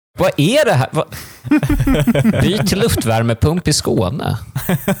Vad är det här? Byt till luftvärmepump i Skåne.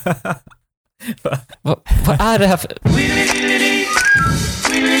 Vad är det här för...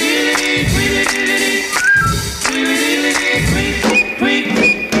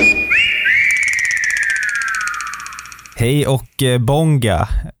 Hej och bonga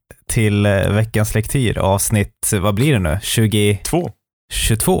till veckans lektyr, avsnitt, vad blir det nu? 22.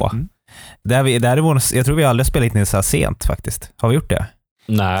 Jag tror vi aldrig spelat in så här sent faktiskt. Har vi gjort det?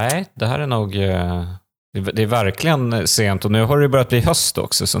 Nej, det här är nog... Det är verkligen sent och nu har det börjat bli höst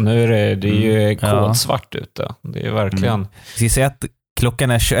också, så nu är det är ju kolsvart ute. Det är verkligen... Jag ska säga att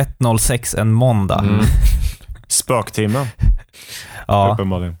klockan är 21.06 en måndag. Spöktimmen. Ja.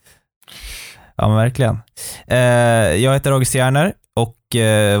 Uppenbarligen. Ja, men verkligen. Jag heter August Järner och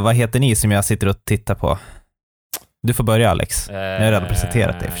vad heter ni som jag sitter och tittar på? Du får börja, Alex. Jag har redan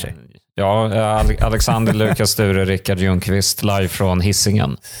presenterat det i och för sig. Ja, Alexander Lukas Sture, Rickard Ljungqvist, live från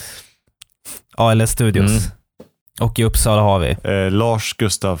Hisingen. ALS Studios. Och i Uppsala har vi Lars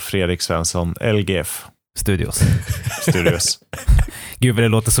Gustav Fredrik Svensson, LGF Studios. Gud, vad det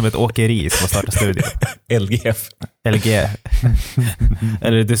låter som ett åkeri som har startat studio. LGF.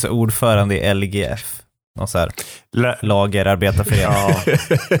 Eller du är så ordförande i LGF. Någon så här lagerarbetarförening. Ja.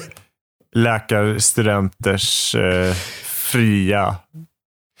 Läkarstudenters fria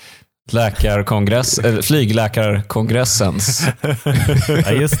flygläkarkongressens.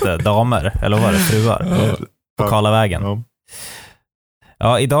 Ja, just det, damer, eller vad var det, fruar på Karlavägen.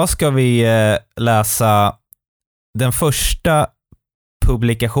 Ja, idag ska vi läsa den första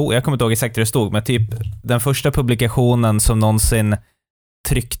publikation, jag kommer inte ihåg exakt hur det stod, men typ den första publikationen som någonsin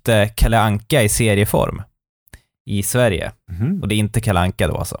tryckte Kalle Anka i serieform i Sverige. Och det är inte Kalle Anka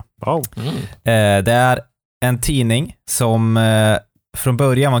då alltså. Wow. Det är en tidning som från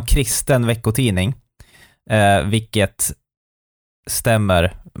början var en kristen veckotidning, vilket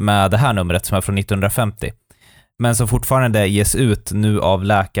stämmer med det här numret som är från 1950, men som fortfarande ges ut nu av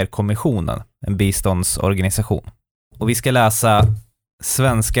Läkarkommissionen, en biståndsorganisation. Och vi ska läsa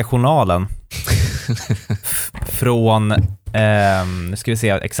Svenska Journalen från, nu ska vi se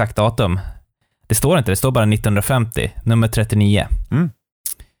exakt datum. Det står inte, det står bara 1950, nummer 39.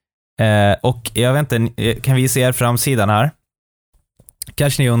 Och jag vet inte, kan vi se framsidan här?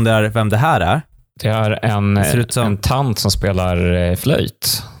 Kanske ni undrar vem det här är? Det är en tant som spelar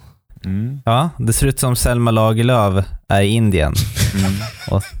flöjt. Ja, det ser ut som Selma Lagerlöf är i Indien.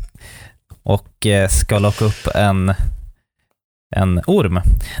 Och ska locka upp en orm.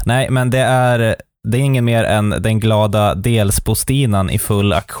 Nej, men det är ingen mer än den glada Delsbostinan i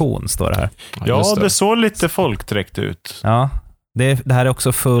full aktion, står det här. Ja, det såg lite folkdräkt ut. Ja, det här är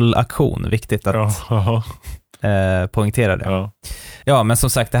också full aktion. Viktigt att poängtera det. Ja, men som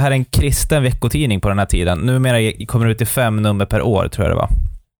sagt, det här är en kristen veckotidning på den här tiden. Numera kommer det ut i 5 nummer per år, tror jag det var.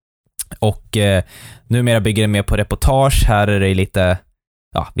 Och numera bygger det mer på reportage. Här är det lite...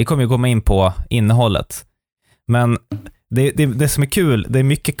 Ja, vi kommer ju komma in på innehållet. Men det som är kul, det är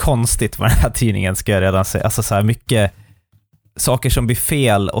mycket konstigt med den här tidningen, ska jag redan säga. Alltså så här mycket saker som blir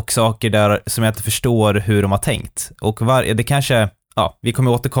fel och saker där som jag inte förstår hur de har tänkt. Och det kanske... Ja, vi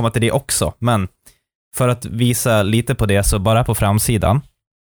kommer återkomma till det också, men för att visa lite på det, så bara på framsidan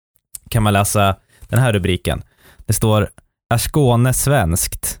kan man läsa den här rubriken. Det står: Är Skåne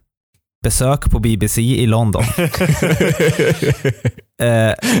svenskt? Besök på BBC i London.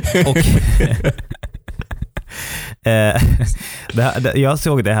 Jag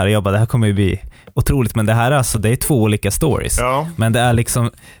såg det här och jag bara, det här kommer ju bli otroligt, men det här alltså, det är 2 olika stories. Ja. Men det är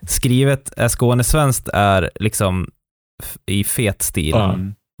liksom skrivet, är Skåne svenskt är liksom i fet stil.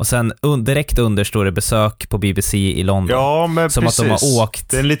 Och sen direkt under står det besök på BBC i London. Ja, men som precis. Att de har åkt.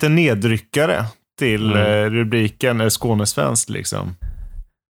 Det är en liten nedryckare till rubriken är Skånesvenskt liksom.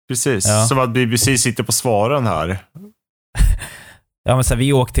 Precis, som att BBC sitter på svaren här. Ja, men så här,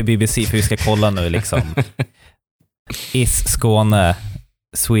 vi åkte till BBC för vi ska kolla nu liksom. Is Skåne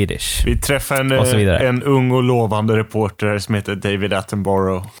Swedish? Vi träffar en ung och lovande reporter som heter David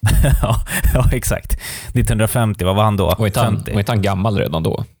Attenborough. ja, exakt. 1950, vad var han då? Var inte han gammal redan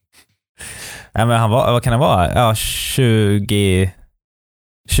då? Nej, men han var, vad kan han vara? Ja,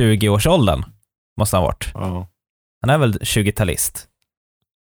 20-årsåldern måste han ha varit. Han är väl 20-talist.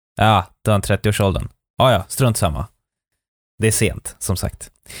 Ja, då är han 30-årsåldern. Ja, strunt samma. Det är sent, som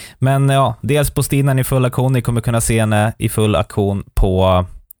sagt. Men ja, dels på Stinan i full aktion. Ni kommer kunna se henne i full aktion på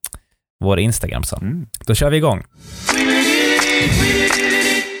vår Instagram sen. Då kör vi igång.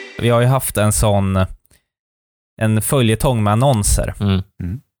 Vi har ju haft en följetong med annonser.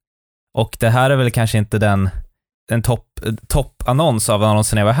 Och det här är väl kanske inte en toppannons av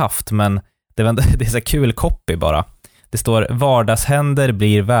annonsen jag har haft, men det är så kul copy bara. Det står vardagshänder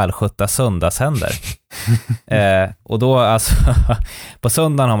blir välskötta söndagshänder. Och då alltså på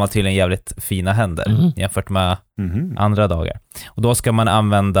söndagen har man tydligen jävligt fina händer jämfört med andra dagar. Och då ska man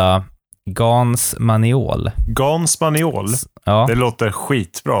använda Gans Maniol. Gans Maniol? Ja. Det låter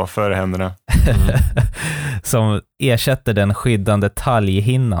skitbra för händerna. Som ersätter den skyddande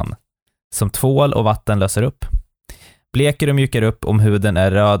talghinnan som tvål och vatten löser upp. Bleker och mjukar upp om huden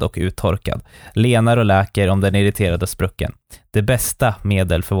är röd och uttorkad. Lenar och läker om den är irriterad och sprucken. Det bästa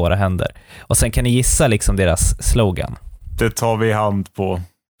medel för våra händer. Och sen kan ni gissa liksom deras slogan. Det tar vi hand på.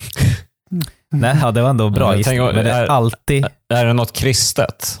 Nej, ja, det var ändå bra gissning. Men det är alltid... Är det något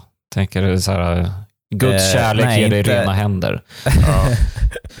kristet? Tänker du så här, Guds kärlek ger dig rena händer? Ja.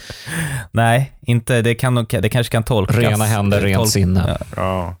 Nej, inte. Det kanske kan tolkas. Rena händer, rent sinne.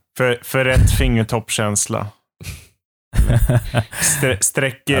 Ja. För rätt fingertoppkänsla.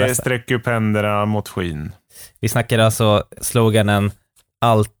 Sträck upp händerna mot skinn. Vi snackar alltså sloganen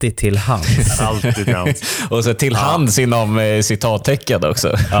alltid till hands. Alltid till hands. Och så till hands inom citattecken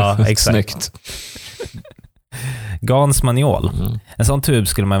också. Ja, exakt. Snyggt. Gans Maniol. En sån tub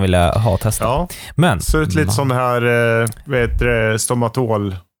skulle man vilja ha testat. Ja. Men så ut lite som det här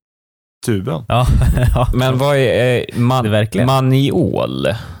stomatol-tuben. Ja. Men vad är maniol?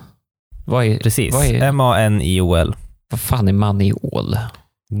 Vad är, precis. Vad är, M-A-N-I-O-L. Vad fan är maniol?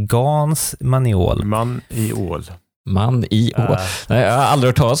 Gans Maniol. Maniol. Maniol. Nej, jag har aldrig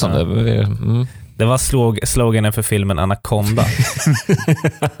hört talas om det. Det var sloganen för filmen Anaconda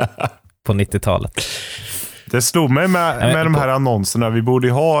på 90-talet. Det slog mig med de här annonserna. Vi borde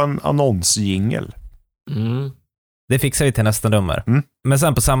ju ha en annonsjingel. Det fixar vi till nästa nummer. Men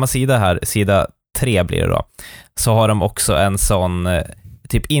sen på samma sida här, sida 3 blir det då, så har de också en sån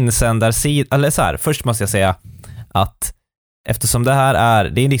typ insändarsida, eller så här, först måste jag säga att eftersom det här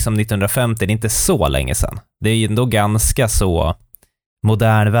det är liksom 1950, det är inte så länge sedan. Det är ju ändå ganska så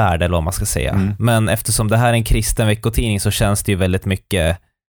modern värld, eller vad man ska säga. Men eftersom det här är en kristen veckotidning så känns det ju väldigt mycket,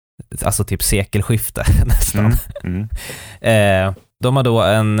 alltså typ sekelskifte nästan. De har då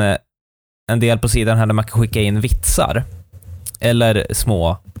en del på sidan här där man kan skicka in vitsar eller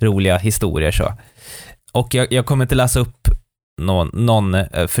små roliga historier så. Och jag kommer inte läsa upp någon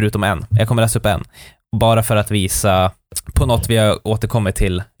förutom en. Jag kommer läsa upp en bara för att visa på något vi har återkommit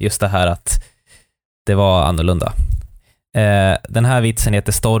till, just det här att det var annorlunda. Den här vitsen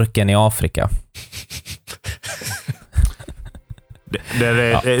heter Storken i Afrika. Det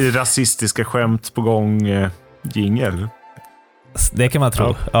är rasistiska skämt på gång, jingel. Det kan man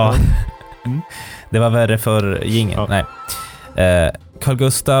tro. Ja. Det var värre för jingel. Nej. Carl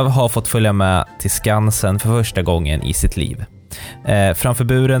Gustav har fått följa med till Skansen för första gången i sitt liv. Framför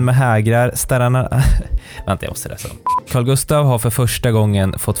buren med hägrar stärarna... Vänta, jag måste läsa. Carl Gustav har för första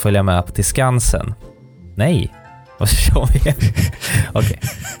gången fått följa med till Skansen. Nej. Vad kör vi? Okej.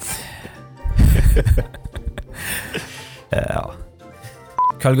 Ja.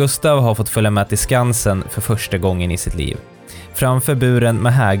 Carl Gustav har fått följa med till Skansen för första gången i sitt liv. Framför buren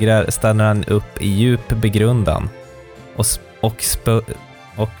med hägrar stannar han upp i djup begrundan och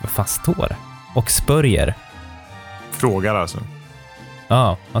vad fan står det? Och spörjer. Frågar alltså.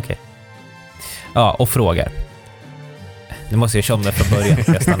 Ja, okej. Ja, och frågar. Nu måste jag köra om det från början.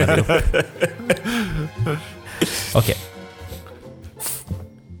 Jag stannar upp. Okej.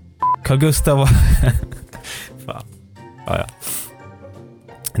 Carl Gustav var... Fan. Ja.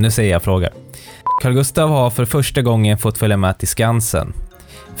 Nu säger jag frågar. Carl Gustav har för första gången fått följa med till Skansen.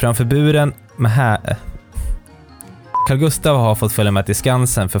 Framför buren med Carl Gustav har fått följa med till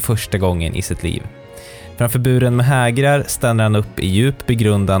Skansen för första gången i sitt liv. Framför buren med hägrar stannar han upp i djup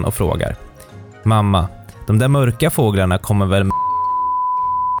begrundan och frågar: Mamma, de där mörka fåglarna kommer väl...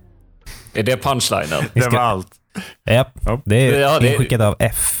 Är det punchlinen? Det var allt. Japp, det är inskickat av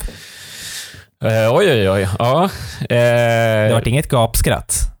F. Oj. Ja. Det var inget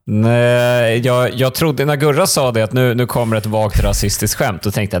gapskratt. Nej, jag trodde när Gurra sa det att nu kommer ett vagt rasistiskt skämt,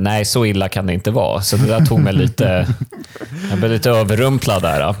 och tänkte nej, så illa kan det inte vara. Så det där tog mig lite... Jag blev lite överrumplad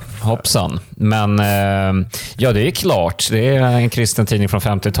där. Hoppsan. Men ja, det är klart. Det är en kristen tidning från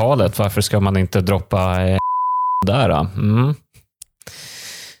 50-talet. Varför ska man inte droppa där?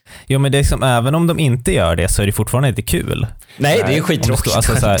 Jo, men det är som, även om de inte gör det så är det fortfarande inte kul. Nej, det är skittråkigt.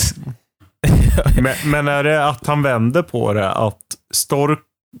 Alltså, så här... men är det att han vänder på det, att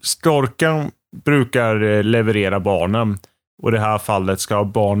storken brukar leverera barnen, och i det här fallet ska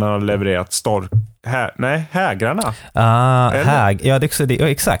barnen ha levererat hägrarna. Ja,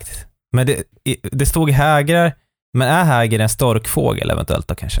 exakt. Men det stod hägrar, men är häger en storkfågel eventuellt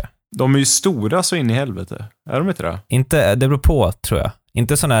då kanske? De är ju stora så in i helvete. Är de inte det? Inte, det beror på, tror jag.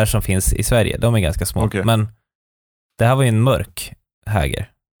 Inte sådana här som finns i Sverige. De är ganska små. Okay. Men Det här var ju en mörk häger.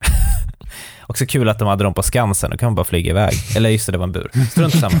 Också kul att de hade dem på Skansen och kan man bara flyga iväg. Eller just det var en bur.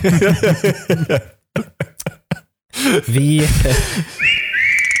 Strunt samma.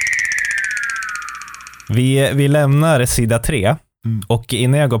 Vi lämnar sida 3 och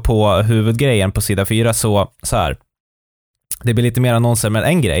innan jag går på huvudgrejen på sida 4 så här. Det blir lite mer annonser, men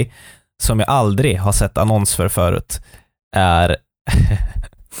en grej som jag aldrig har sett annons för förut är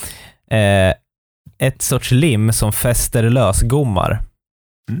ett sorts lim som fäster lösgommar.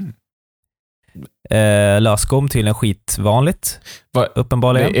 Lösgom tydligen skitvanligt.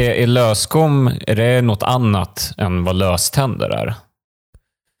 Uppenbarligen. Är lösgom, är det något annat än vad löständer är?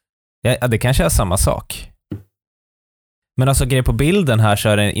 Ja, det kanske är samma sak. Men alltså grejen på bilden här så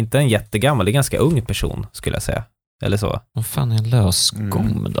är det inte en jättegammal, det är en ganska ung person skulle jag säga. Eller så. Vad fan är en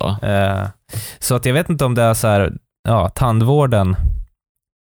lösgom då? Så att jag vet inte om det är så här, tandvården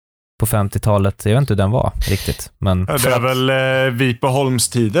på 50-talet, jag vet inte hur den var riktigt. Men det är väl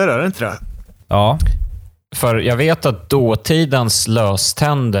Vipeholmstider, är det inte det? Ja. För jag vet att dåtidens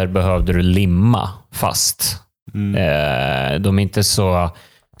löständer behövde du limma fast. De är inte så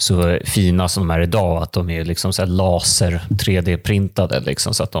fina som de är idag, att de är liksom så här laser 3D-printade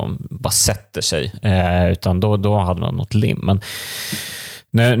liksom, så att de bara sätter sig. Utan då hade man något lim. Men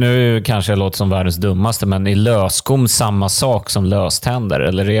nu kanske jag låter som världens dummaste, men är lösgom samma sak som löständer?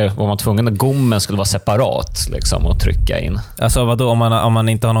 Eller var man tvungen att gommen skulle vara separat liksom, och trycka in? Alltså vadå, om man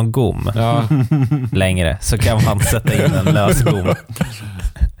inte har någon gom längre så kan man sätta in en lösgom.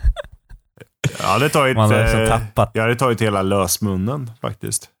 Ja, det jag hade tagit hela lösmunnen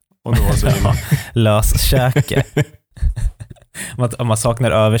faktiskt. Om det var så illa. Löskäke. Man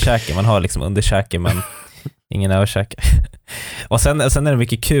saknar överkäke, man har liksom underkäke men ingen överkäke. Och sen är det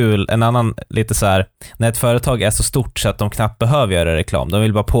mycket kul, en annan lite så här, när ett företag är så stort så att de knappt behöver göra reklam, de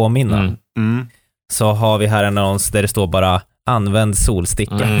vill bara påminna. Så har vi här en annons där det står bara använd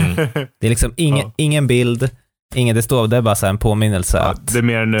solsticka. Det är liksom ingen bild. Det står, det är bara så här en påminnelse att det är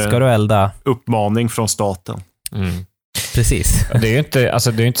mer en ska du elda? Uppmaning från staten. Precis. Det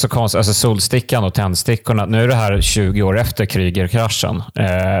är ju inte så konstigt. Alltså solstickan och tändstickorna, nu är det här 20 år efter Krügerkraschen.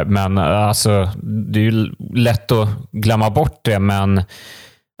 Men alltså, det är ju lätt att glömma bort det, men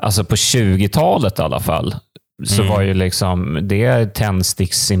alltså på 20-talet i alla fall så var ju liksom det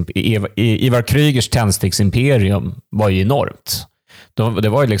Ivar Krügers tändsticksimperium var ju enormt. Det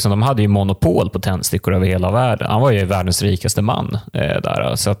var ju liksom, de hade ju monopol på tändstickor över hela världen. Han var ju världens rikaste man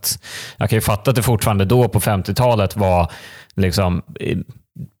där. Så att jag kan ju fatta att det fortfarande då på 50-talet var liksom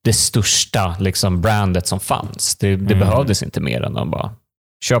det största liksom brandet som fanns. Det behövdes inte mer än att bara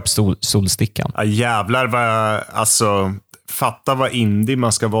köp solstickan. Ja, jävlar vad fatta vad indie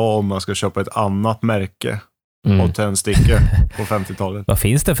man ska vara om man ska köpa ett annat märke och tändstickor på 50-talet. Vad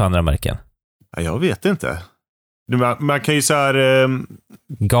finns det för andra märken? Ja, jag vet inte. Man kan ju så här...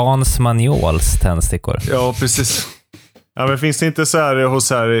 Gans Maniols tändstickor. Ja, precis. Ja, men finns det inte så här hos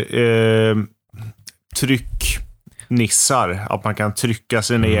så här trycknissar att man kan trycka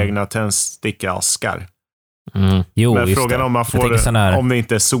sina egna tändstickaaskar? Jo, men just frågan det. om man får om det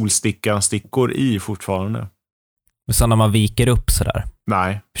inte är solstickan-stickor i fortfarande. Sådana man viker upp sådär.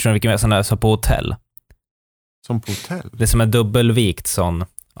 Nej. Förstår du vilken sådana så på hotell? Som på hotell? Det är som en dubbelvikt sån.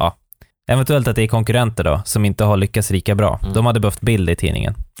 Ja. Eventuellt att det är konkurrenter då som inte har lyckats lika bra. De hade behövt bild i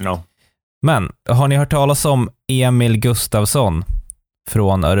tidningen. Ja. Men har ni hört talas om Emil Gustafsson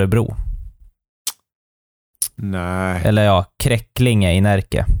från Örebro? Nej. Eller Kräcklinge i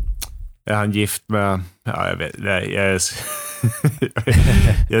Närke. Är han gift med... Ja, jag vet. Nej,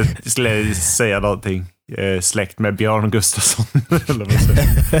 jag skulle säga någonting. Jag är släkt med Björn Gustafsson. Eller vad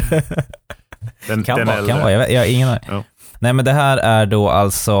säger den kan vara. Jag har ingen aning. Ja. Nej, men det här är då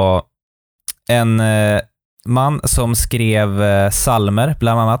alltså en man som skrev psalmer,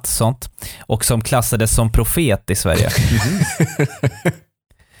 bland annat sånt, och som klassades som profet i Sverige.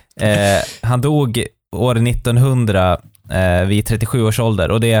 Han dog år 1900 vid 37 års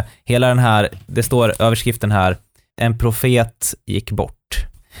ålder, och det står överskriften här: en profet gick bort.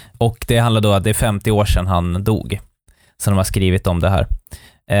 Och det handlar då att det är 50 år sedan han dog, så de har skrivit om det här.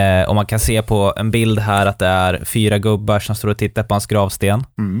 Och man kan se på en bild här att det är 4 gubbar som står och tittar på hans gravsten.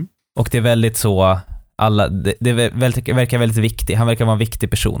 Och det är väldigt så, det verkar väldigt viktigt. Han verkar vara en viktig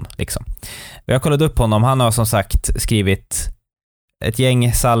person liksom. Jag har kollat upp honom. Han har som sagt skrivit ett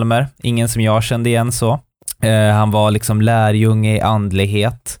gäng psalmer, ingen som jag kände igen så. Han var liksom lärjunge i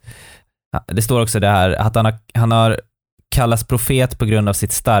andlighet. Det står också det här att han har kallas profet på grund av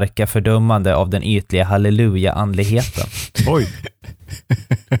sitt starka fördömande av den ytliga halleluja-andligheten. Oj.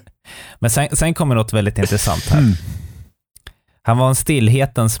 Men sen kommer något väldigt intressant här. Han var en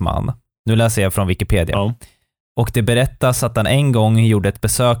stillhetens man. Nu läser jag från Wikipedia. Och det berättas att han en gång gjorde ett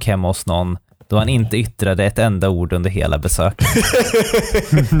besök hemma hos någon då han inte yttrade ett enda ord under hela besöket.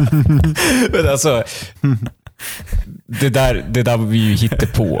 Men alltså, det där vi ju hittar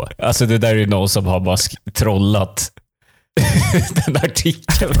på. Alltså det där är ju någon som har bara trollat den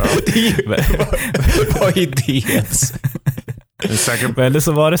artikeln. Vad är det? Eller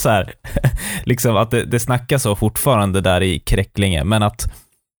så var det så här liksom att det snackas så fortfarande där i Kräcklinge, men att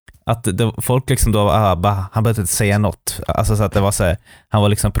folk liksom då han behövde inte säga något, alltså så att det var så här, han var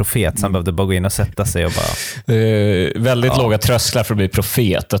liksom profet så han behövde bara gå in och sätta sig och bara väldigt låga trösklar för att bli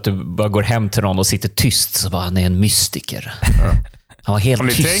profet, att du bara går hem till någon och sitter tyst så bara han är en mystiker. Han var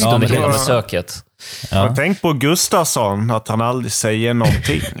helt tyst under hela besöket. Jag har tänkt på Gustafsson, att han aldrig säger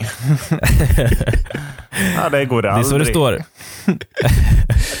någonting. Det går aldrig. Det är så det står.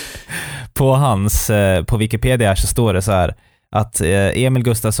 På Wikipedia här så står det så här att Emil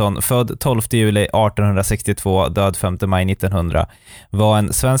Gustafsson, född 12 juli 1862, död 5 maj 1900, var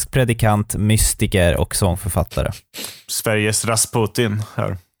en svensk predikant, mystiker och sångförfattare. Sveriges Rasputin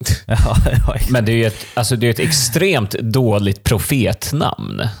här. Men det är ju ett extremt dåligt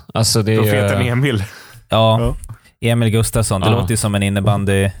profetnamn. Alltså det är profeten Emil. Ja, Emil Gustafsson. Det låter ju som en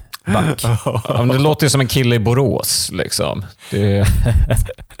innebandyback. Det låter ju som en kille i Borås liksom. Det...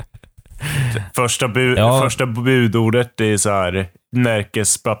 Första budordet är så här: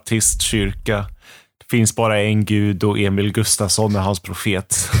 Närkes baptistkyrka. Det finns bara en gud och Emil Gustafsson är hans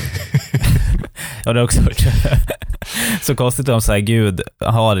profet. Ja, det är också så konstigt om så här, Gud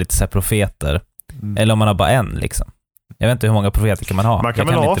har lite så här profeter. Eller om man har bara en liksom. Jag vet inte hur många profeter kan man ha. Man kan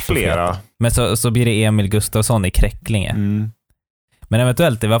väl ha flera. Profeter. Men så blir det Emil Gustafsson i Kräcklinge. Men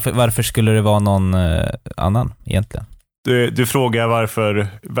eventuellt, varför skulle det vara någon annan egentligen? Du frågar varför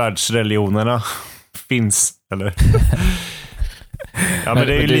världsreligionerna finns, eller? Ja, men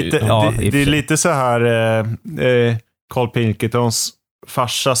det är ju lite, det är lite så här Carl Pilkingtons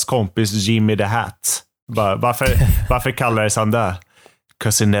farsas kompis Jimmy the Hat. Varför kallades han det?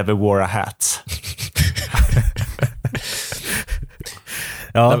 'Cause he never wore a hat.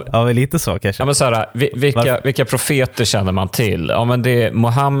 Ja, väl lite så kanske. Ja, men så här, vilka profeter känner man till? Ja, men det är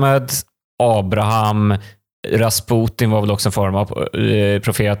Mohammed, Abraham, Rasputin var väl också en form av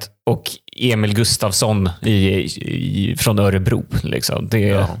profet, och Emil Gustafsson från Örebro. Liksom. Det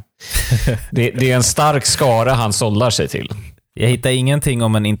är en stark skara han sållar sig till. Jag hittar ingenting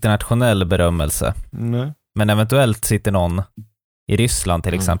om en internationell berömmelse. Nej. Men eventuellt sitter någon i Ryssland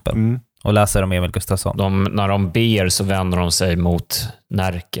till exempel och läser om Emil Gustafsson. När de ber så vänder de sig mot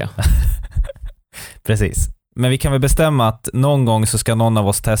Närke. Precis. Men vi kan väl bestämma att någon gång så ska någon av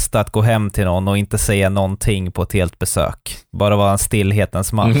oss testa att gå hem till någon och inte säga någonting på ett helt besök. Bara vara en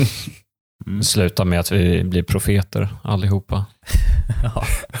stillhetens man. Sluta med att vi blir profeter allihopa. Ja.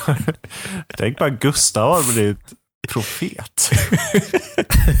 Tänk bara Gustav har blivit profet.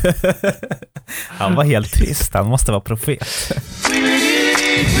 Han var helt tyst. Han måste vara profet.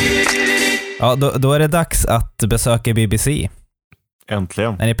 Ja, då är det dags att besöka BBC.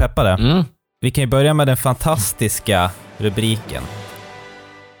 Äntligen. Är ni peppade? Vi kan ju börja med den fantastiska rubriken.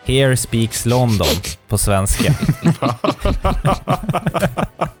 Here speaks London på svenska.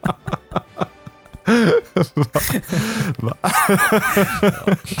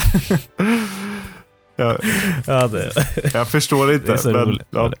 Jag förstår inte.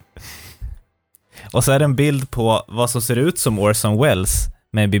 Men. Och så är det en bild på vad som ser ut som Orson Welles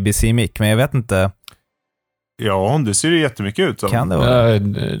med BBC-mic, men jag vet inte. Ja, det ser ju jättemycket ut som. Kan det vara? Är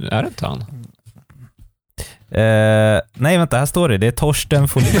det inte han? Nej, vänta, här står det är Torsten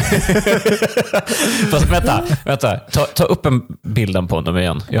Folin. Fast vänta. Ta upp en bilden på honom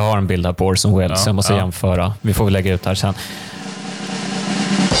igen. Jag har en bild här på Orson Welles, jag måste jämföra. Vi får väl lägga ut här sen.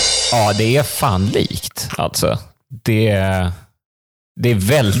 Ja, det är fan likt. Alltså, det är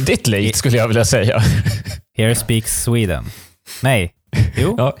väldigt likt skulle jag vilja säga. Here speaks Sweden. Nej.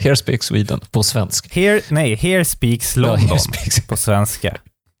 Jo. Ja, Here speaks Sweden på svensk. Here speaks London på svenska.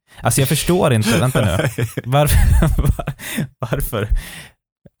 Alltså jag förstår inte, vänta nu. Varför?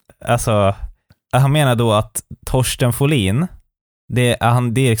 Alltså, han menar då att Torsten Folin, det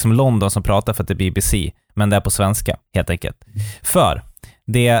är liksom London som pratar för att det är BBC, men det är på svenska, helt enkelt. För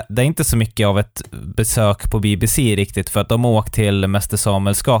det är inte så mycket av ett besök på BBC riktigt, för att de åkt till Mäster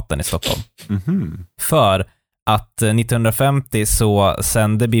Samuelsgatan i Stockholm. För att 1950 så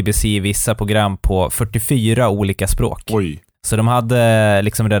sände BBC vissa program på 44 olika språk. Oj. Så de hade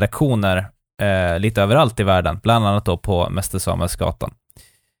liksom redaktioner lite överallt i världen, bland annat då på Mäster Samuelsgatan.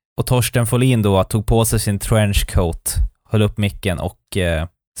 Och Torsten Folin då tog på sig sin trenchcoat, höll upp micken och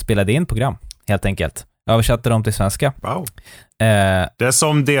spelade in program, helt enkelt. Översatte dem till svenska. Wow. Det är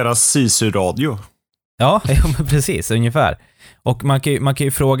som deras Sisu-radio. Ja, men precis, ungefär. Och man kan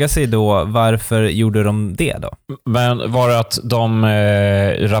ju fråga sig då, varför gjorde de det då? Men var det att de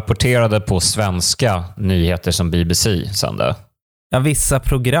rapporterade på svenska nyheter som BBC sände? Ja, vissa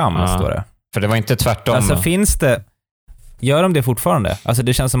program står det. För det var inte tvärtom. Alltså finns det... Gör de det fortfarande? Alltså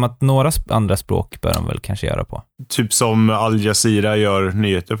det känns som att några andra språk bör de väl kanske göra på. Typ som Al Jazeera gör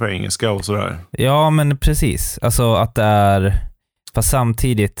nyheter på engelska och sådär. Ja, men precis. Alltså att det är... Fast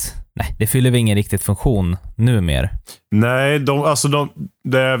samtidigt... Nej, det fyller väl ingen riktigt funktion nu mer. Nej,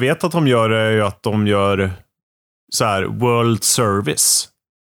 det jag vet att de gör är ju att de gör så här World Service.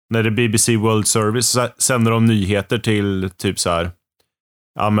 När det är BBC World Service så sänder de nyheter till typ så här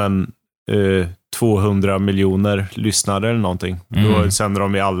 200 miljoner lyssnare eller någonting. Då sänder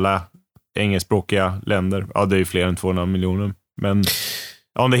de i alla engelskspråkiga länder. Ja, det är ju fler än 200 miljoner. Men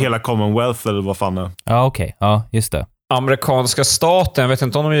om det är hela Commonwealth eller vad fan är. Ja, okej. Ja, just det. Amerikanska staten, jag vet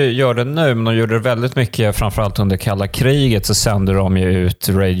inte om de gör det nu, men de gjorde det väldigt mycket, framförallt under kalla kriget så sände de ju ut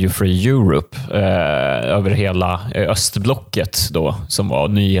Radio Free Europe över hela östblocket då, som var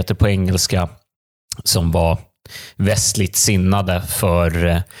nyheter på engelska som var västligt sinnade för...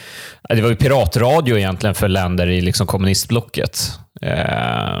 Det var ju piratradio egentligen för länder i liksom kommunistblocket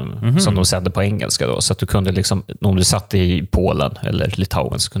som de sände på engelska då, så att du kunde liksom, om du satt i Polen eller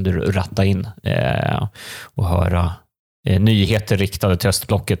Litauen så kunde du ratta in och höra nyheter riktade till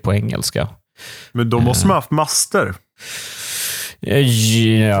östblocket på engelska. Men då måste man ha haft master.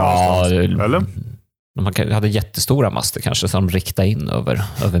 Ja, eller? Man hade jättestora master kanske som de riktade in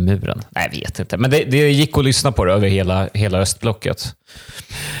över muren. Nej, jag vet inte. Men det gick att lyssna på det över hela östblocket.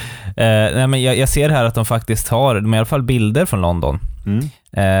 Nej, men jag ser här att de faktiskt har i alla fall bilder från London.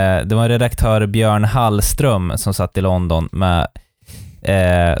 Det var redaktör Björn Hallström som satt i London med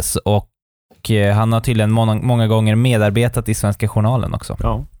och han har tydligen många gånger medarbetat i Svenska Journalen också.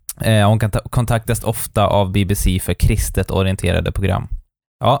 Ja. Hon kontaktas ofta av BBC för kristet orienterade program.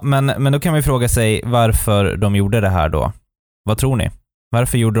 Ja, men då kan vi fråga sig varför de gjorde det här då. Vad tror ni?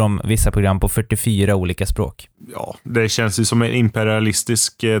 Varför gjorde de vissa program på 44 olika språk? Ja, det känns ju som en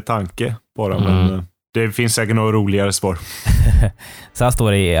imperialistisk tanke bara, men det finns säkert några roligare svar. Så här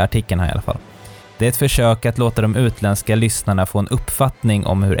står det i artikeln här i alla fall. Det är ett försök att låta de utländska lyssnarna få en uppfattning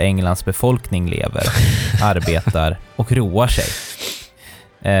om hur Englands befolkning lever, arbetar och roar sig.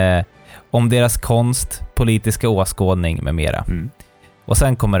 Om deras konst, politiska åskådning med mera. Och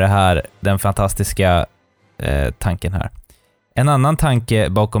sen kommer det här, den fantastiska tanken här. En annan tanke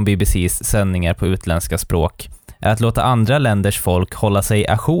bakom BBCs sändningar på utländska språk är att låta andra länders folk hålla sig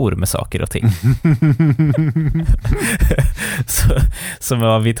ajour med saker och ting. Som är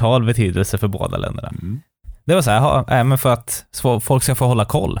av vital betydelse för båda länderna. Det var så här, men för att folk ska få hålla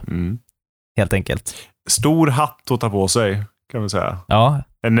koll. Helt enkelt. Stor hatt att ta på sig, kan man säga. Ja.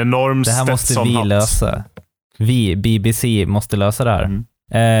 En enorm det här måste vi hatt. Lösa. Vi, BBC, måste lösa det här.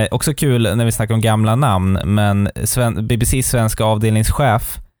 Också kul när vi snackar om gamla namn, men BBCs svenska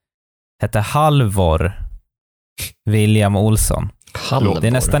avdelningschef hette Halvor William Olsson. Halvor. Det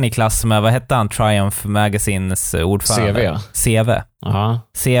är nästan i klass med, vad hette han, Triumph Magazines ordförande? CV.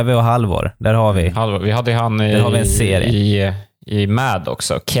 CV och Halvor, där har vi. Halvor. Vi hade han har vi en serie. I Mad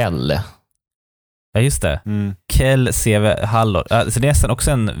också, Kell. Ja, just det. Kell, CV, Halvor. Så det är nästan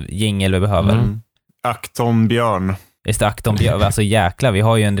också en jingle vi behöver. Akton Björn. Just det, Akton Björn. Alltså jäkla, vi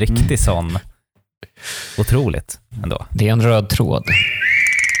har ju en riktig sån. Otroligt ändå. Det är en röd tråd.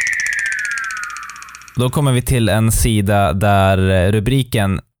 Då kommer vi till en sida där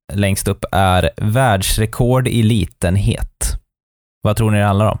rubriken längst upp är världsrekord i litenhet. Vad tror ni det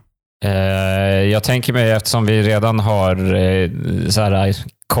handlar om? Jag tänker mig, eftersom vi redan har så här,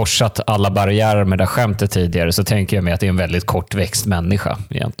 korsat alla barriärer med det skämtet tidigare, så tänker jag mig att det är en väldigt kortväxt människa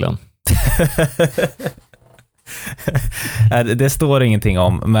egentligen. Det står ingenting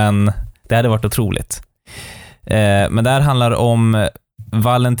om, men det hade varit otroligt. Men det här handlar om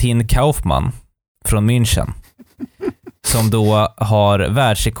Valentin Kaufmann från München, som då har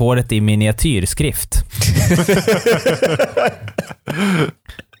världsrekordet i miniatyrskrift.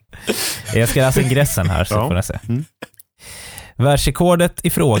 Jag ska läsa ingressen här så får jag se. Världsrekordet i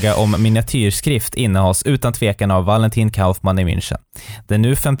fråga om miniatyrskrift innehas utan tvekan av Valentin Kaufmann i München. Den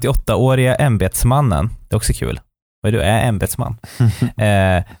nu 58-åriga ämbetsmannen, det är också kul. Vad du är ämbetsman.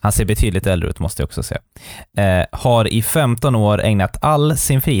 Han ser betydligt äldre ut, måste jag också säga. Har i 15 år ägnat all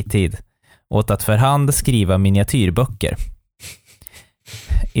sin fritid åt att för hand skriva miniatyrböcker.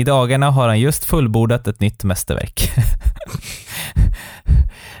 I dagarna har han just fullbordat ett nytt mästerverk.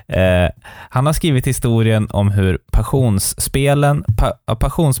 Han har skrivit historien om hur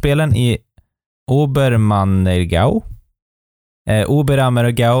passionsspelen i Obermannergau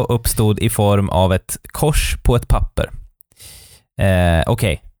Oberammergau uppstod i form av ett kors på ett papper.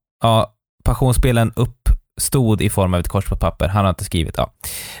 Okej. Ja, passionsspelen uppstod i form av ett kors på papper. Han har inte skrivit. Ja.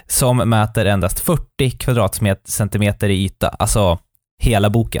 Som mäter endast 40 kvadratcentimeter i yta. Alltså hela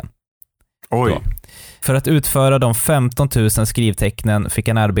boken. Oj. Så. För att utföra de 15 000 skrivtecknen fick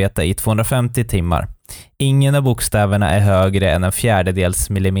han arbeta i 250 timmar. Ingen av bokstäverna är högre än en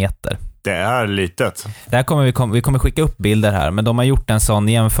 1/4 millimeter. Det är litet. Det här vi kommer skicka upp bilder här, men de har gjort en sån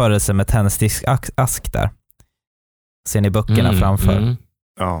jämförelse med tändsticksask där. Ser ni böckerna framför?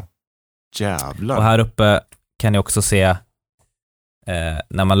 Ja. Jävlar. Och här uppe kan ni också se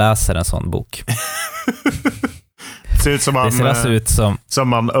när man läser en sån bok. Ser ut som det ser alltså ut som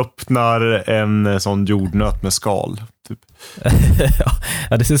man öppnar en sån jordnöt med skal. Typ.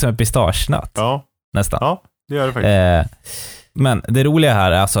 Ja, det ser ut som en pistagenöt. Ja. Nästan. Ja, det gör det faktiskt. Men det roliga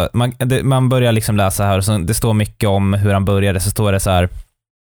här är alltså, man börjar liksom läsa här och så, det står mycket om hur han började, så står det så här: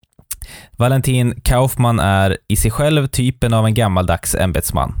 Valentin Kaufmann är i sig själv typen av en gammaldags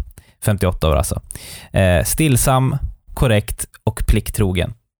ämbetsman. 58 år alltså. Stillsam, korrekt och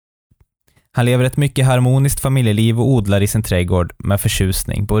plikttrogen. Han lever ett mycket harmoniskt familjeliv och odlar i sin trädgård med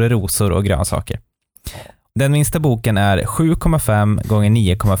förtjusning, både rosor och grönsaker. Den minsta boken är 7,5 x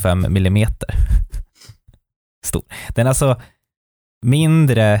 9,5 millimeter. Stor. Den är alltså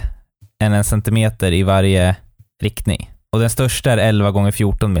mindre än en centimeter i varje riktning. Och den största är 11 x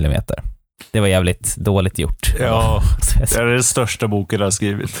 14 millimeter. Det var jävligt dåligt gjort. Ja, det är den största boken jag har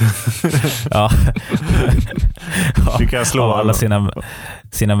skrivit. Ja. Du kan slå alla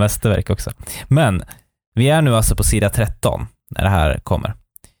sina mästerverk också. Men vi är nu alltså på sida 13 när det här kommer.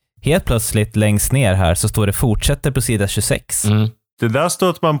 Helt plötsligt längst ner här så står det fortsätter på sida 26. Det där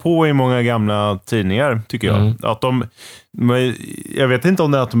stöter man på i många gamla tidningar, tycker jag. Att jag vet inte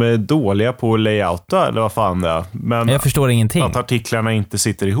om det är att de är dåliga på layouta eller vad fan det är. Men jag förstår ingenting. Att artiklarna inte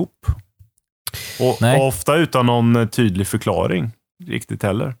sitter ihop. Och ofta utan någon tydlig förklaring riktigt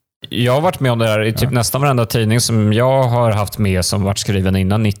heller. Jag har varit med om det där i typ nästan varenda tidning som jag har haft med som varit skriven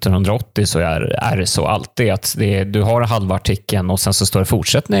innan 1980, så är det så alltid att du har halva artikeln och sen så står det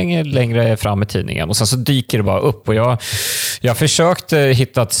fortsättning längre fram i tidningen och sen så dyker det bara upp. Och jag försökte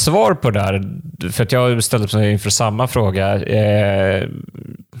hitta ett svar på det där, för att jag ställde mig inför samma fråga.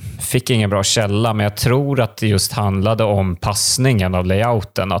 Fick ingen bra källa, men jag tror att det just handlade om passningen av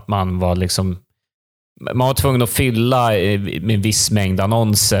layouten, att man var tvungen att fylla med en viss mängd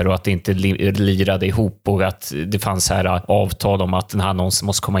annonser och att det inte lirade ihop och att det fanns här avtal om att den här annonsen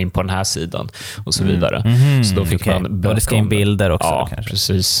måste komma in på den här sidan och så vidare. Så då fick man och det ska in bilder också. Ja, kanske.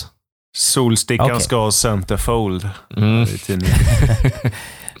 Precis. Solstickan ska ha centerfold i tidningen.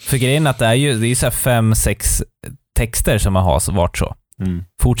 För grejen att det är ju så här 5-6 texter som man har varit så.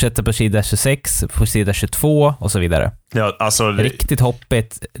 Fortsätter på sida 26, på sida 22 och så vidare. Ja, alltså, riktigt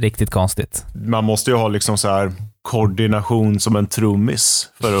hoppigt, riktigt konstigt. Man måste ju ha liksom så här koordination som en trummis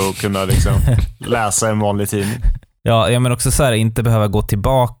för att kunna liksom läsa en vanlig tidning. Ja, men också så här, inte behöva gå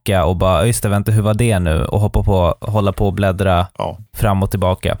tillbaka och bara, just det, vänta, hur var det nu? Och hålla på och bläddra fram och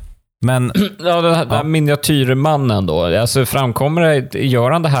tillbaka. Men ja, den här miniatyrmannen då, alltså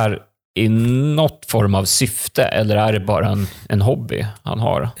gör han det här i något form av syfte, eller är det bara en hobby han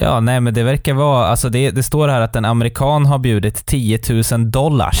har? Ja, nej, men det verkar vara, alltså det står här att en amerikan har bjudit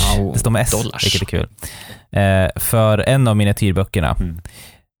 $10,000. Det står med S, vilket är kul. För en av miniatyrböckerna.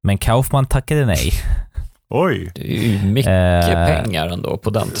 Men Kaufmann tackade nej. Oj. Det är ju mycket pengar ändå på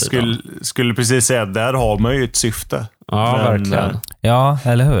den tiden. Skulle precis säga, där har man ju ett syfte. Ja, verkligen. Ja,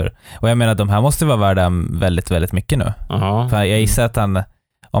 eller hur? Och jag menar, de här måste vara värda väldigt, väldigt mycket nu. För jag gissar att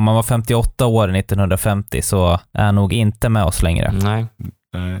om man var 58 år 1950 så är han nog inte med oss längre. Nej.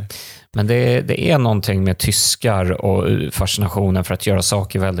 Men det är någonting med tyskar och fascinationen för att göra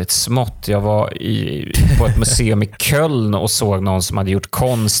saker väldigt smått. Jag var på ett museum i Köln och såg någon som hade gjort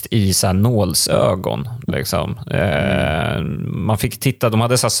konst i så här nålsögon. Liksom. Man fick titta, de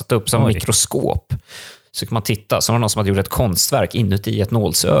hade satt upp som mikroskop. Så kan man titta, så var det någon som hade gjort ett konstverk inuti ett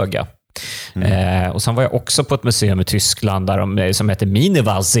nålsöga. Och sen var jag också på ett museum i Tyskland som heter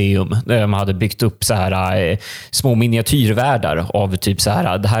Minivaseum, där de hade byggt upp så här små miniatyrvärldar av typ så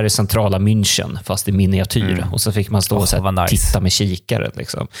här, det här är centrala München fast i miniatyr, och så fick man stå och så här, titta med kikare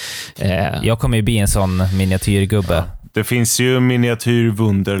liksom. Jag kommer ju bli en sån miniatyrgubbe. Det finns ju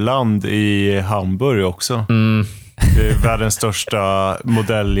Miniatyrwunderland i Hamburg också. Det är världens största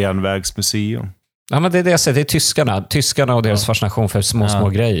modelljärnvägsmuseum. Ja, men det är det jag säger. Det är tyskarna och deras fascination för små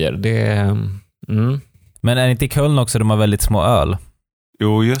grejer. Men är det inte i Köln också de har väldigt små öl?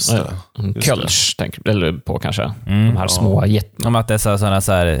 Jo, just det. Kölsch tänker du på kanske. De här små om att det är sådana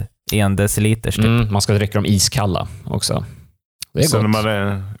så här 1 deciliters typ. Man ska dricka dem iskalla också. Det är så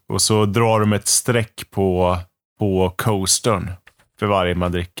gott. Och så drar de ett streck på coastern för varje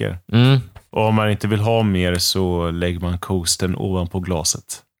man dricker. Och om man inte vill ha mer så lägger man coastern ovanpå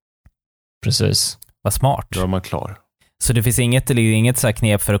glaset. Precis. Vad smart. Då är man klar. Så det finns inget så här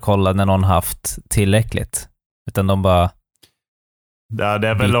knep för att kolla när någon haft tillräckligt? Utan de bara... Det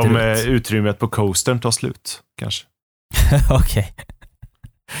är väl om utrymmet på coastern tar slut, kanske. Okej.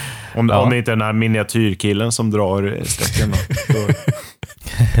 Om det inte är den här miniatyrkillen som drar strecken.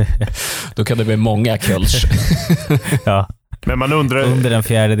 Då kan det bli många kölsch. Ja. Men man undrar... Under en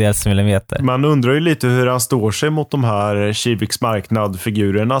 1/4 millimeter. Man undrar ju lite hur han står sig mot de här Kiviks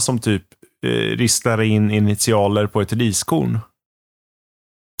marknad-figurerna som typ ristar in initialer på ett riskorn.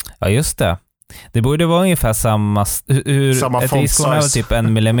 Ja, just det. Det borde vara ungefär samma ett riskorn är väl typ 1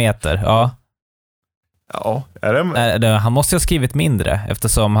 millimeter. Ja. Ja, är det? Han måste ju ha skrivit mindre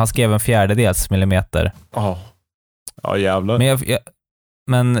eftersom han skrev en 1/4 millimeter. Ja, jävlar.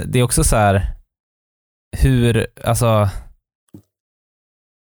 Men det är också så här hur, alltså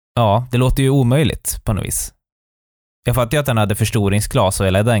ja, det låter ju omöjligt på något vis. Jag fattar ju att han hade förstoringsglas och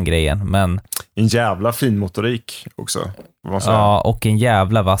hela den grejen, men... En jävla fin motorik också. Ja, och en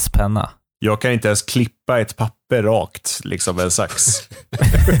jävla vass penna. Jag kan inte ens klippa ett papper rakt, liksom en sax.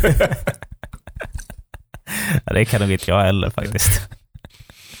 Ja, det kan nog inte jag heller faktiskt.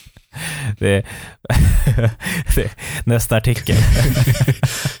 Det nästa artikel.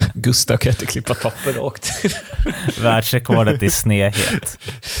 Gustav kan inte klippa papper rakt. Världsrekordet i snedhet.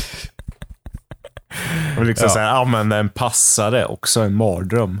 Och liksom såhär, men en passare också en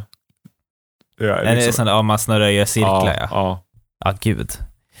mardröm. Ja, liksom. Det är sån, man snurrar och gör cirklar. Ja, gud.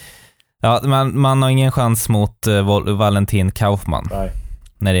 Ja, man har ingen chans mot Valentin Kaufman. Nej.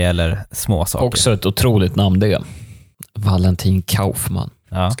 När det gäller små saker. Också ett otroligt namn det. Valentin Kaufman.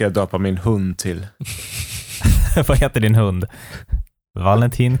 Ja. Ska jag döpa min hund till? Vad heter din hund?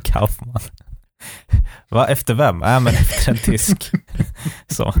 Valentin Kaufman. Va? Efter vem? Men efter en tysk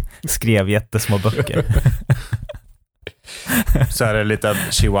som skrev jättesmå böcker. Så är det lite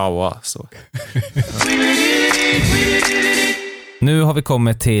chihuahua. Så. Nu har vi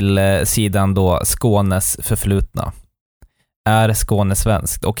kommit till sidan då Skånes förflutna. Är Skåne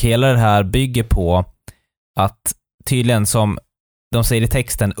svenskt? Och hela det här bygger på att tydligen, som de säger i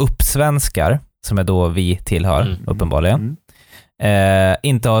texten, uppsvenskar, som är då vi tillhör, uppenbarligen,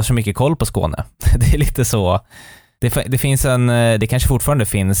 inte har så mycket koll på Skåne. Det är lite så. Det kanske fortfarande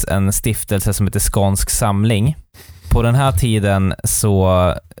finns en stiftelse som heter Skånsk samling. På den här tiden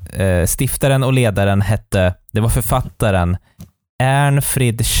så stiftaren och ledaren det var författaren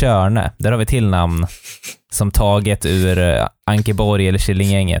Ernfrid Tjörne. Där har vi till namn som taget ur Ankeborg eller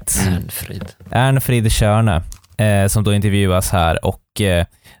Killinggänget. Ernfrid Tjörne, som då intervjuas här, och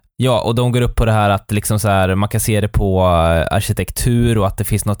och de går upp på det här att liksom så här, man kan se det på arkitektur och att det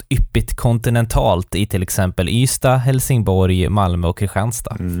finns något yppigt kontinentalt i till exempel Ystad, Helsingborg, Malmö och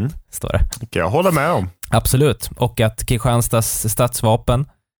Kristianstad. Står det. Det kan jag hålla med om. Absolut. Och att Kristianstads stadsvapen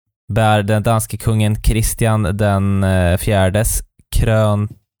bär den danske kungen Kristian den fjärdes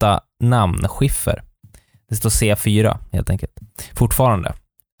krönta namnskiffer. Det står C4 helt enkelt. Fortfarande.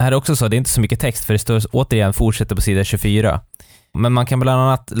 Här är också så, det är inte så mycket text för det står återigen fortsätter på sida 24. Men man kan bland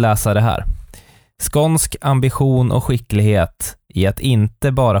annat läsa det här. Skånsk ambition och skicklighet i att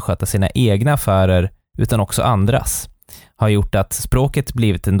inte bara sköta sina egna affärer utan också andras har gjort att språket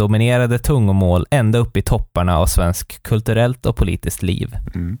blivit en dominerande tungomål ända upp i topparna av svensk kulturellt och politiskt liv.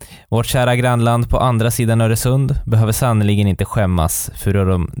 Vårt kära grannland på andra sidan Öresund behöver sannoliken inte skämmas för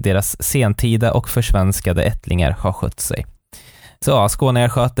hur deras sentida och försvenskade ättlingar har skött sig. Så skåningar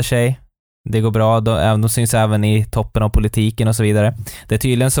sköter sig. Det går bra, de syns även i toppen av politiken och så vidare. Det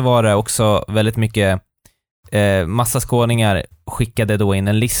tydligen så var det också väldigt mycket massa skåningar skickade då in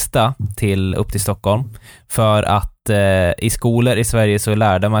en lista upp till Stockholm för att i skolor i Sverige så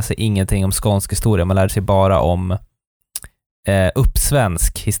lärde man sig ingenting om skånsk historia. Man lärde sig bara om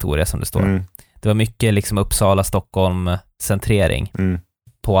uppsvensk historia, som det står. Det var mycket liksom Uppsala, Stockholm centrering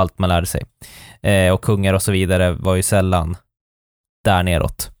på allt man lärde sig. Och kungar och så vidare var ju sällan där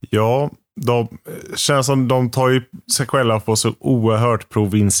neråt. Ja, de känns som de tar ju sig själva på så oerhört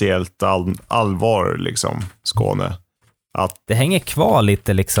provinsiellt allvar, liksom, Skåne. Att, det hänger kvar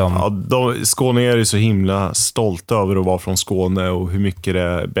lite liksom. Ja, Skåne är ju så himla stolta över att vara från Skåne och hur mycket det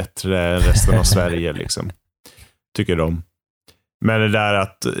är bättre än resten av Sverige, liksom. Tycker de. Men det där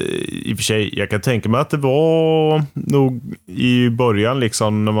att, i och för sig, jag kan tänka mig att det var nog i början,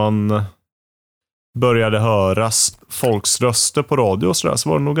 liksom, när man började höras folks röster på radio så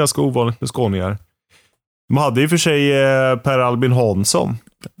var det nog ganska ovanligt med skåningar. De hade i och för sig Per Albin Hansson,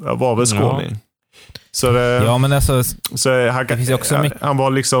 var väl skåning. Så det, ja, men alltså, så han, det finns ju också han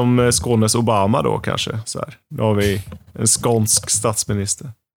var liksom Skånes Obama då kanske. Så här. Då har vi en skånsk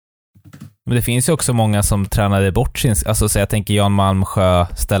statsminister. Men det finns ju också många som tränade bort sin... Alltså så jag tänker Jan Malmsjö,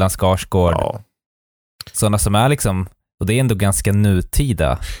 Stellan Skarsgård. Ja. Sådana som är liksom... Och det är ändå ganska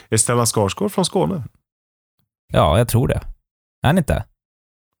nutida. Är Stellan Skarsgård från Skåne? Ja, jag tror det. Är han inte?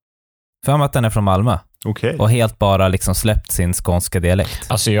 För att den är från Malmö. Okay. Och helt bara liksom släppt sin skånska dialekt.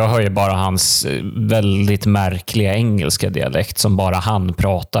 Alltså jag hör ju bara hans väldigt märkliga engelska dialekt som bara han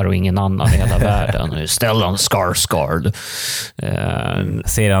pratar och ingen annan i hela världen. Stellan Skarsgård.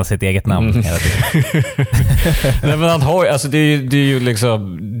 Ser han sitt eget namn hela tiden? Nej, men han har, alltså det är ju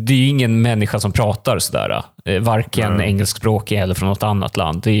liksom, det är ju ingen människa som pratar sådär. Varken engelskspråkig eller från något annat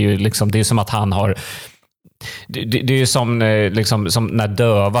land. Det är ju liksom, det är som att han har... Det är ju som när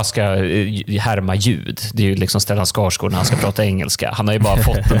döva ska härma ljud. Det är ju liksom Stellan Skarsgård när han ska prata engelska. Han har ju bara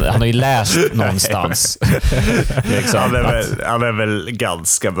han har ju läst någonstans. Liksom. Han är väl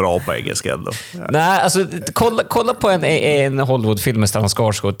ganska bra på engelska ändå. Ja. Nej, alltså kolla på en Hollywoodfilm med Stellan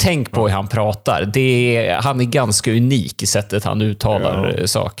Skarsgård. Tänk på hur han pratar. Han är ganska unik i sättet han uttalar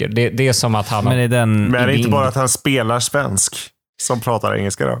saker. Det är som att han... Men det är inte bara att han spelar svensk som pratar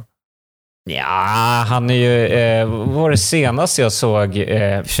engelska då? Ja, han är ju... vad var det senaste jag såg?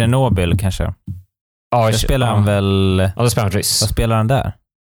 Chernobyl kanske? Ja, där spelar han väl... Ja, det spelar han ryss. Vad spelar han där?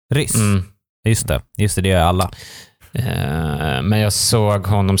 Ryss? Just det gör alla. Men jag såg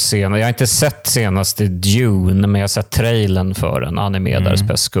honom senare. Jag har inte sett senast i Dune, men jag har sett trailern för en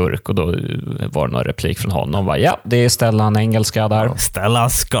animerad skurk och då var det någon replik från honom. Var, ja, det är Stellan engelska där. Stellan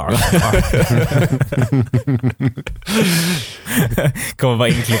Skarsgård. Kommer vara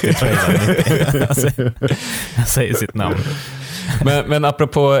inklippt i trailern. Jag säger sitt namn. Men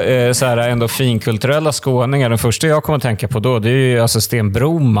apropå så här ändå finkulturella skåningar, den första jag kommer att tänka på då, det är ju alltså Sten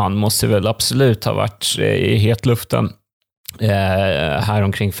Broman måste väl absolut ha varit i hetluften här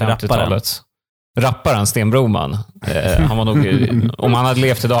omkring 50-talet. Rapparen Sten Broman. Han var nog, om han hade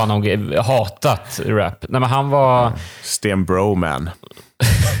levt idag, han nog hatat rap. Nej, men han var... Sten Broman.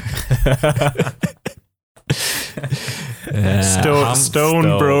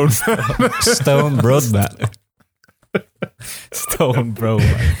 Stone Broman. Stone Broadman. Stone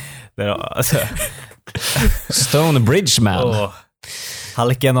Broman. Alltså. Stone Bridgeman.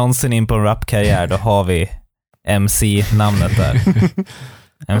 Halkar jag någonsin in på en rapkarriär, då har vi MC-namnet där.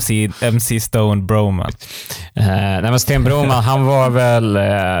 MC Stone Broman. Nej, men Sten Broman, han var väl...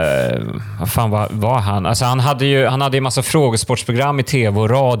 vad fan var han? Alltså han hade ju massa frågesportsprogram i tv och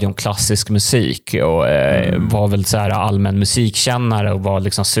radio om klassisk musik och var väl så här allmän musikkännare och var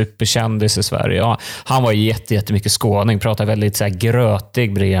liksom superkändis i Sverige. Ja, han var ju jättemycket skåning, pratade väldigt så här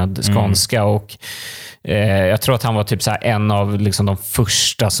grötig, bred skånska och jag tror att han var typ så här en av liksom de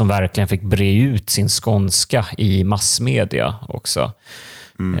första som verkligen fick bre ut sin skånska i massmedia också.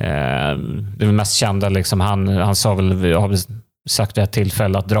 Det är mest kända liksom, han sa väl, jag har sagt det här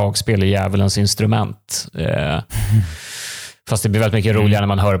tillfälle, att dragspel är djävulens instrument. Fast det blir väldigt mycket roligare när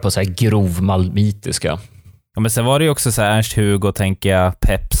man hör på så här grov malmitiska. Ja, men sen var det ju också så här Ernst-Hugo, tänker jag,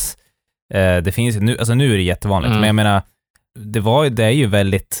 Peps. Det finns nu, alltså nu är det jättevanligt, men jag menar det är ju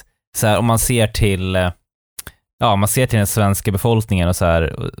väldigt så här, om man ser till den svenska befolkningen och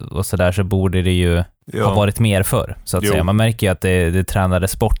så där så borde det ju ha varit mer förr, så att säga. Man märker ju att det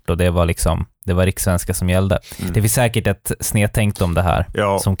tränades sport och det var rikssvenska som gällde. Det finns säkert ett snedtänkt om det här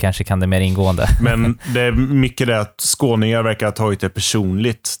som kanske kan det mer ingående. Men det är mycket det att skåningar verkar ha tagit det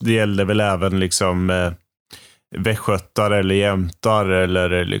personligt. Det gällde väl även liksom västgötar eller jämtar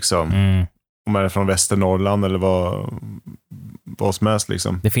eller liksom om man är från Västernorrland eller vad som helst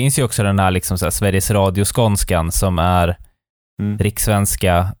liksom. Det finns ju också den här liksom så här Sveriges Radio-skånskan som är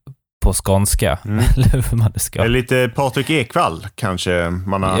rikssvenska på skånska. Eller hur man ska. Det är lite Patrik Ekwall kanske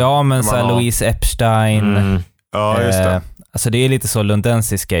man har. Ja, men så här Louise Epstein. Ja, just det. Alltså det är lite så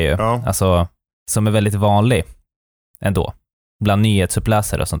lundensiska ju. Ja. Alltså som är väldigt vanlig ändå. Bland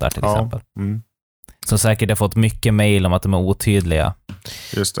nyhetsuppläsare och sånt där till exempel. Som säkert har fått mycket mejl om att de är otydliga.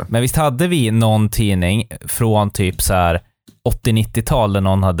 Just det. Men visst hade vi någon tidning från typ så här 80-90-tal där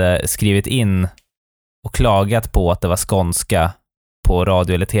någon hade skrivit in och klagat på att det var skånska på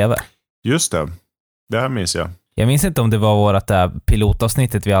radio eller tv. Just det. Det här minns jag. Jag minns inte om det var vårat där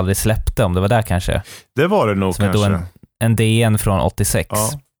pilotavsnittet vi aldrig släppte, om det var där kanske. Det var det nog som kanske. En DN från 86.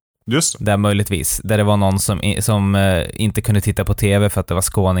 Ja, just det. Där möjligtvis. Där det var någon som inte kunde titta på tv för att det var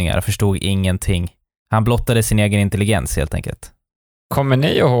skåningar. Förstod ingenting. Han blottade sin egen intelligens helt enkelt. Kommer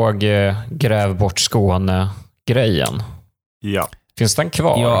ni ihåg Gräv bort Skåne-grejen? Ja. Finns den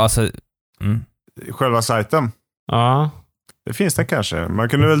kvar? Ja, alltså... Själva sajten? Ja. Det finns den kanske. Man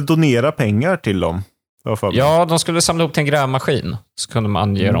kunde väl donera pengar till dem. Ja, de skulle samla ihop till en grävmaskin. Så kunde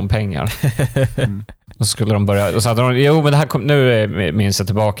man ge dem pengar. Och så skulle de börja... Och så hade de, men det här kom, nu minns jag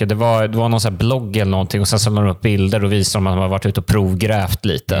tillbaka. Det var någon sån här blogg eller någonting. Och sen samlade de upp bilder och visade att de har varit ute och provgrävt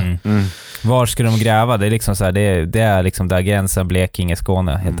lite. Var skulle de gräva? Det är liksom så här, det är liksom där gränsen Blekinge,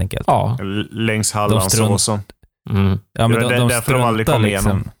 Skåne helt enkelt. Ja. Längs Hallandsåsen. Ja, men de struntar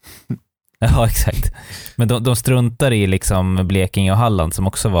liksom... Ja, exakt. Men de struntar i liksom Blekinge och Halland som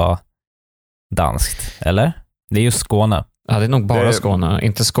också var danskt, eller? Det är ju Skåne. Ja, det är nog bara Skåne.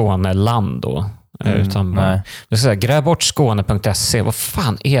 Inte Skåne land då. Utan bara, gräv bort skåne.se. Vad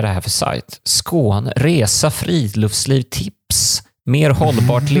fan är det här för sajt? Skåne, resa, friluftsliv, tips. Mer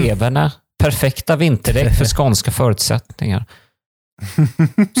hållbart leverne. Perfekta vinterdäck för skånska förutsättningar.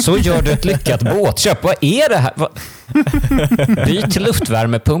 Så gör du ett lyckat båtköp. Vad är det här? Byt till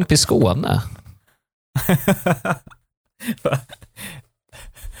luftvärmepump i Skåne.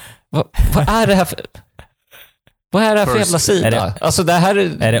 Vad är det här för... Vad är det här för jävla sida? Alltså det här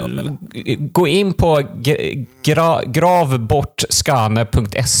är gå in på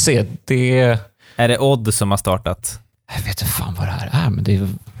gravbortskane.se. Är det Odd som har startat? Jag vet inte fan vad det här är, men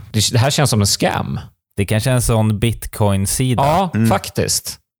det här känns som en scam. Det kanske är en sån Bitcoin-sida. Ja,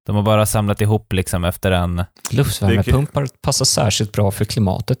 faktiskt. De har bara samlat ihop liksom efter en... Luftvärmepumpar passar särskilt bra för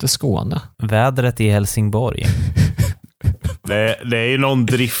klimatet i Skåne. Vädret i Helsingborg. Det är ju någon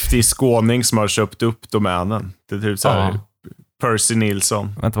driftig skåning som har köpt upp domänen. Det är typ så här Percy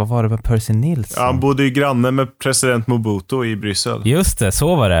Nilsson. Vänta, vad var det med Percy Nilsson? Ja, han bodde ju granne med president Mobutu i Bryssel. Just det,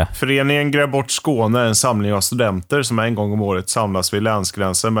 så var det. Föreningen Gräv bort Skåne är en samling av studenter som en gång om året samlas vid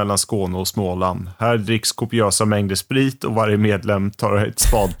länsgränsen mellan Skåne och Småland. Här dricks kopiösa mängder sprit och varje medlem tar ett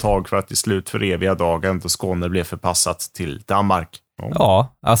spadtag för att till slut föreviga dagen då Skåne blev förpassat till Danmark.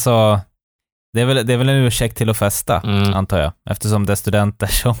 Ja, alltså... Det är väl en ursäkt till att festa, antar jag. Eftersom det är studenter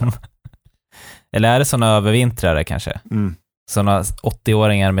som... Eller är det såna övervintrare kanske? Såna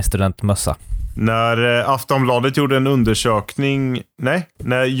 80-åringar med studentmössa. När Aftonbladet gjorde en undersökning... Nej,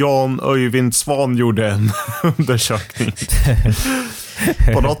 när Jan Öyvind Svan gjorde en undersökning.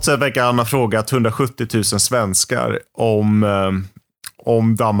 På något sätt verkar han ha frågat 170 000 svenskar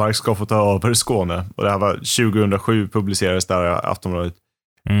om Danmark ska få ta över Skåne. Och det här var 2007 publicerades där i Aftonbladet.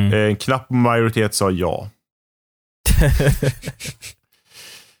 En knapp majoritet sa ja.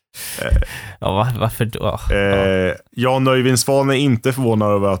 Varför då? Jan Öyvind Svan är inte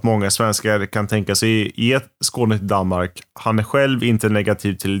förvånad över att många svenskar kan tänka sig i ett Skåne till Danmark. Han är själv inte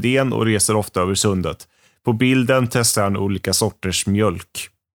negativ till idén och reser ofta över sundet. På bilden testar han olika sorters mjölk.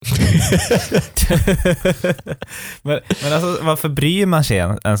 men alltså, varför bryr man sig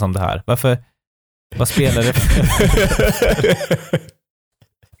ens om det här? Vad spelar det för?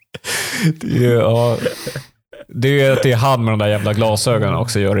 Det är ju att det är han med de där jävla glasögonen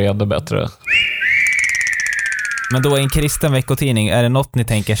också gör det ännu bättre. Men då en kristen veckotidning, är det något ni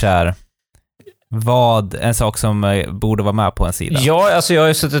tänker så här, en sak som borde vara med på en sida? Ja, alltså jag har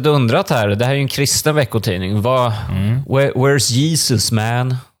ju suttit och undrat här. Det här är ju en kristen veckotidning. Where's Jesus,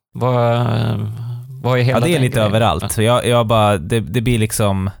 man? Vad är hela... Ja, det är lite överallt. Jag bara, det blir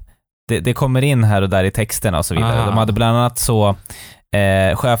liksom... Det kommer in här och där i texterna och så vidare. De hade bland annat så...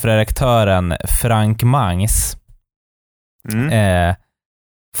 chefredaktören Frank Mangs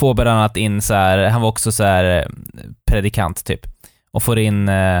får bland annat in så här, han var också så här predikant typ, och får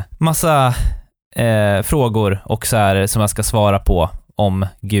in massa frågor och så här, som man ska svara på om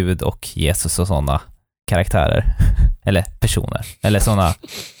Gud och Jesus och sådana karaktärer eller personer eller sådana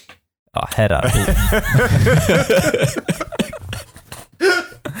herrar.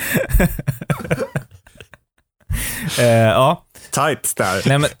 Ja. Tight där.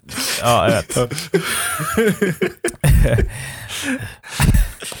 Nej, men, ja, jag vet.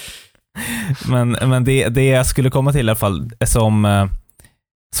 men det jag skulle komma till i alla fall, som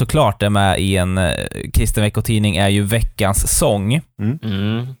såklart är med i en kristen veckotidning, är ju veckans sång.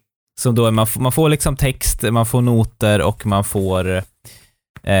 Som då är man får liksom text, man får noter och man får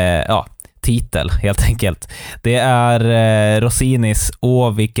titel helt enkelt. Det är Rossinis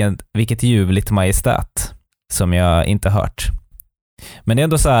vilket ljuvligt majestät, som jag inte hört. Men det är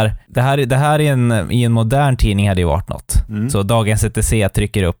ändå så här, det här i en modern tidning hade ju varit något. Så Dagens ETC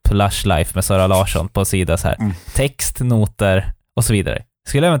trycker upp Lush Life med Sara Larsson på en sida så här. Text, noter och så vidare.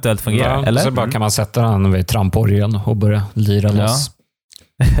 Skulle eventuellt fungera, eller? Så bara kan man sätta den vid tramporgeln och börja lira loss.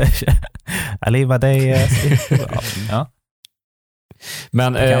 Aliva dig. Ja.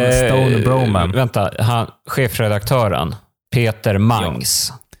 Men vänta, chefredaktören Peter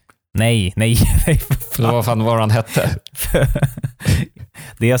Mangs. Nej. Vad fan var han hette?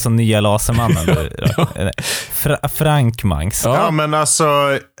 Det är alltså nya Lasermannen. Frank Mangs. Ja, men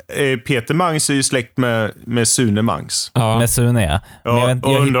alltså Peter Mangs är ju släkt med Sune Mangs. Ja. Med Sune, ja. Men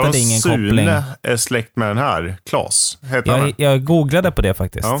jag hittade ingen koppling. Sune är släkt med den här, Claes. Jag googlade på det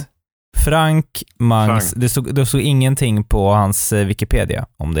faktiskt. Ja. Frank Mangs, det stod ingenting på hans Wikipedia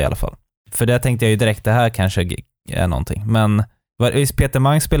om det i alla fall. För där tänkte jag ju direkt, det här kanske är någonting. Men Peter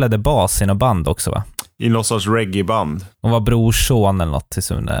Mangs spelade bas i något band också, va? I något sorts reggae-band. Och var brorson eller något till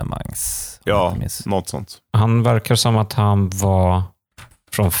Sune Mangs. Ja, något sånt. Han verkar som att han var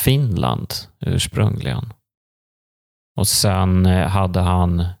från Finland ursprungligen. Och sen hade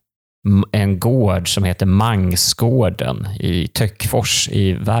han en gård som heter Mangsgården i Töckfors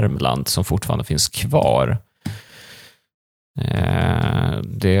i Värmland som fortfarande finns kvar.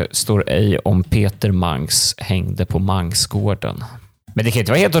 Det står ej om Peter Mangs hängde på Mangsgården. Men det kan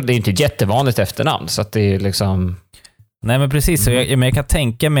inte vara det är inte ett jättevanligt efternamn, så att det är liksom... Nej, men precis. Så jag kan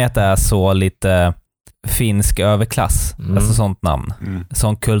tänka mig att det är så lite finsk överklass. Alltså sånt namn.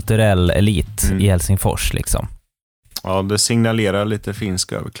 Sån kulturell elit i Helsingfors liksom. Ja, det signalerar lite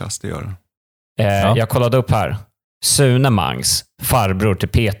finsk överklass, det gör det. Jag kollade upp här. Sune Mangs, farbror till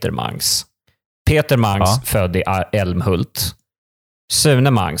Peter Mangs. Peter Mangs född i Älmhult.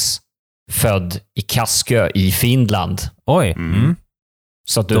 Sune Mangs född i Kaskö i Finland. Oj.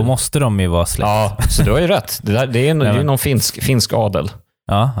 Så då måste de ju vara släkt. Ja, så du har ju rätt. Det är någon finsk adel.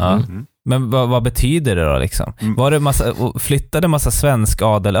 Ja. Men vad betyder det då liksom? Var det flyttade massa svensk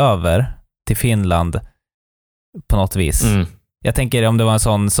adel över till Finland på något vis? Jag tänker om det var en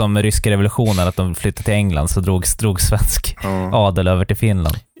sån som ryska revolutionen, att de flyttade till England, så drog svensk adel över till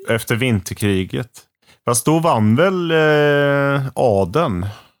Finland. Efter vinterkriget. Fast då vann väl adeln,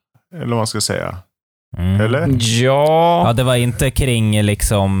 eller vad man ska säga. Eller? Ja, det var inte kring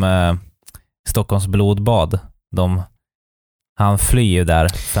liksom Stockholms blodbad. Han flyr ju där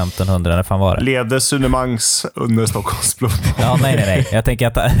 1500 när fan var det. Leder Sune Mangs under Stockholms blodbad. Ja, nej. Jag tänker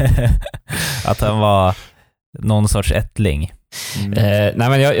att han var någon sorts ättling. Nej,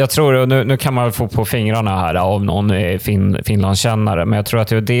 men jag tror, och nu kan man få på fingrarna här av någon Finlandskännare, men jag tror att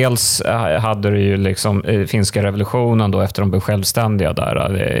det dels hade det ju liksom finska revolutionen då efter de blev självständiga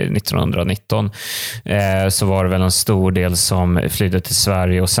där 1919, så var det väl en stor del som flydde till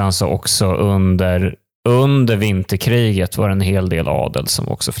Sverige, och sen så också under vinterkriget var det en hel del adel som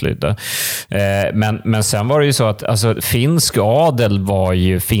också flydde. Men sen var det ju så att alltså, finsk adel var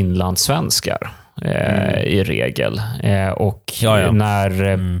ju finlandssvenskar. I regel. Och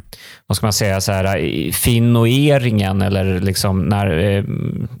när vad ska man säga så här, finnoeringen, eller liksom när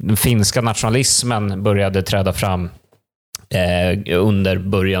den finska nationalismen började träda fram under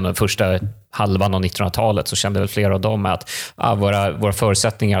början av första halvan av 1900-talet, så kände väl flera av dem att våra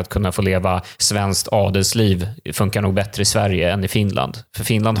förutsättningar att kunna få leva svenskt adelsliv funkar nog bättre i Sverige än i Finland. För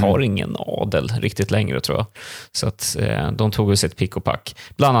Finland har ingen adel riktigt längre, tror jag. Så att de tog sitt pick och pack.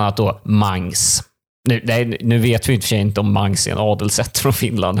 Bland annat då Mangs. Nu vet vi inte om Mangs är en adelsätt från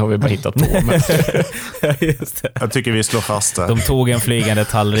Finland, har vi bara hittat på. Men... Just det. Jag tycker vi slår fast det. De tog en flygande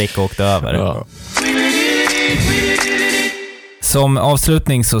tallrik och åkte över. Ja. Som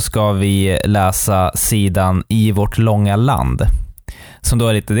avslutning så ska vi läsa sidan I vårt långa land. Som då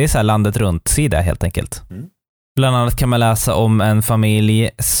är det är så här landet runt-sida helt enkelt. Bland annat kan man läsa om en familj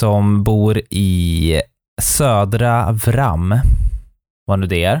som bor i södra Vram. Vad nu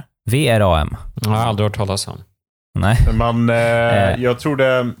det är. VRAM. Jag har aldrig hört talas om. Nej. Jag tror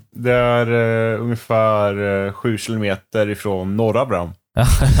det är ungefär 7 kilometer ifrån norra Vram. Ja,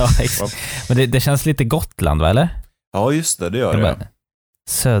 exakt. Men det känns lite Gotland, va, eller? Ja, just det gör det.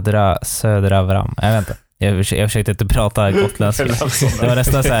 Södra Vram. Jag vet inte. Jag försökte inte prata gotländska. Det var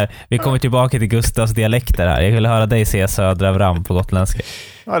nästan så här, vi kommer tillbaka till Gustavs dialekter här. Jag vill höra dig säga södra Vram på gotländska.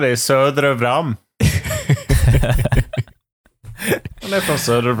 Ja, det är södra Vram. Han är från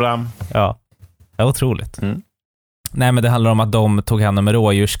södra Vram. Ja, det är otroligt. Nej, men det handlar om att de tog hand om en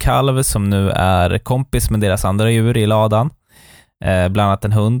rådjurskalv som nu är kompis med deras andra djur i ladan. Bland annat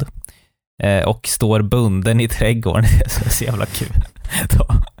en hund. Och står bunden i trädgården. Det är så jävla kul.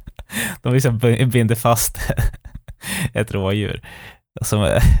 De liksom binder fast ett rådjur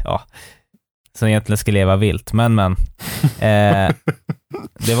som egentligen ska leva vilt. Men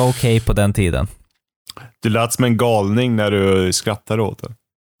det var okej på den tiden. Du lät som en galning när du skrattade åt det.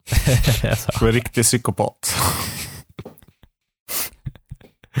 Du är en riktig psykopat.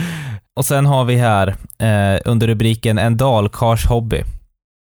 Och sen har vi här under rubriken En dalkars hobby.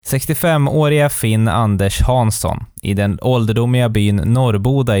 65-åriga Finn Anders Hansson i den ålderdomliga byn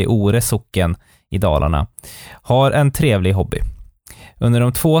Norrboda i Ore socken i Dalarna har en trevlig hobby. Under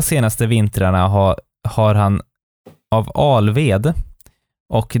de 2 senaste vintrarna har han av alved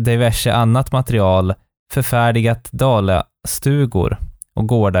och diverse annat material förfärdigat dalastugor och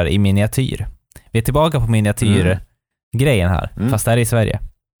gårdar i miniatyr. Vi är tillbaka på miniatyrgrejen här, fast det är i Sverige.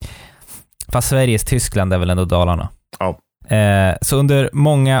 Fast Sveriges Tyskland är väl ändå Dalarna. Ja. Så under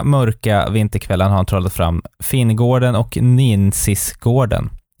många mörka vinterkvällar har han trollat fram Finngården och Ninsisgården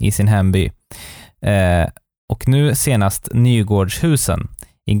i sin hemby. Och nu senast Nygårdshusen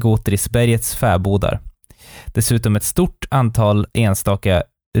i Gotrisbergets fäbodar. Dessutom ett stort antal enstaka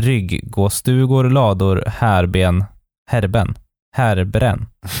rygggåstugor, lador, härben,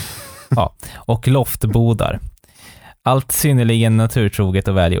 ja, och loftbodar. Allt synnerligen naturtroget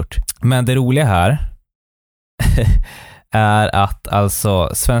och välgjort. Men det roliga här är att alltså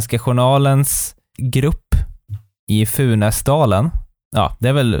Svenska Journalens grupp i Funäsdalen, ja, det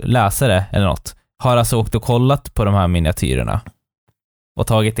är väl läsare eller något, har alltså åkt och kollat på de här miniatyrerna och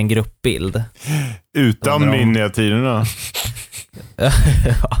tagit en gruppbild. Utan miniatyrerna?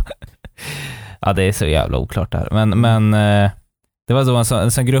 Ja, det är så jävla oklart där. Men det var så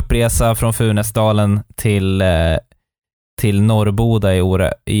en sån gruppresa från Funäsdalen till Norrboda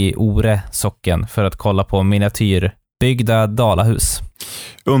i Ore socken för att kolla på miniatyrbyggda dalahus.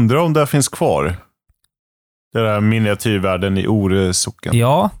 Undrar om det finns kvar? Det där miniatyrvärlden i Ore socken.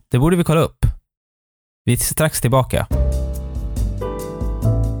 Ja, det borde vi kolla upp. Vi är strax tillbaka.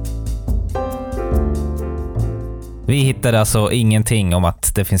 Vi hittade alltså ingenting om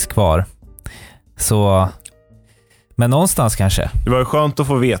att det finns kvar. Så, men någonstans kanske. Det var skönt att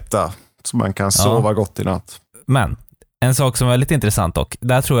få veta så man kan sova gott i natt. Men en sak som är väldigt intressant och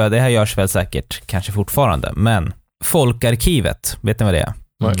där tror jag det här görs väl säkert kanske fortfarande, men Folkarkivet, vet ni vad det är?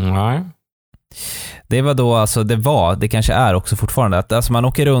 Nej. Det var då alltså, det kanske är också fortfarande att alltså man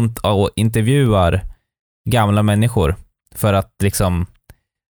åker runt och intervjuar gamla människor för att liksom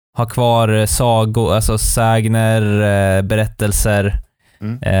ha kvar sagor, alltså sägner, berättelser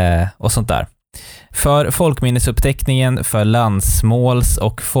och sånt där. För folkminnesuppteckningen för Landsmåls-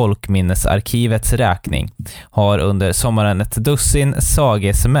 och folkminnesarkivets räkning har under sommaren ett dussin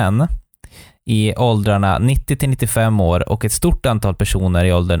sagesmän i åldrarna 90-95 år och ett stort antal personer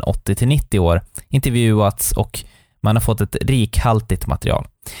i åldern 80-90 år intervjuats och man har fått ett rikhaltigt material.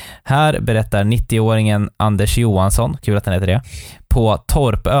 Här berättar 90-åringen Anders Johansson, kul att han heter det, på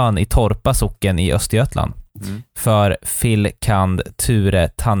Torpön i Torpa socken i Östergötland för filkand Ture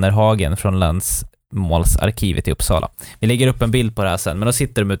Tannerhagen från Landsmålsarkivet i Uppsala. Vi lägger upp en bild på det här sen, men då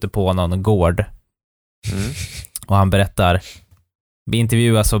sitter de ute på någon gård och han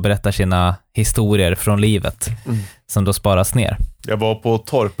intervjuas och berättar sina historier från livet som då sparas ner. Jag var på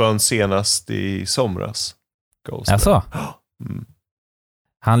Torpön senast i somras. Alltså?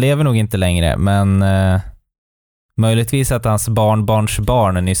 Han lever nog inte längre, men möjligtvis att hans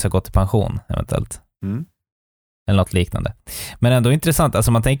barnbarnsbarn nyss har gått i pension eventuellt. Eller något liknande. Men ändå intressant,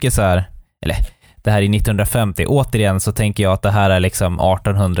 alltså man tänker så här, eller det här är 1950, återigen så tänker jag att det här är liksom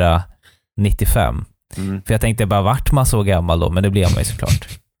 1895. För jag tänkte bara, vart man så gammal då, men det blir man ju såklart.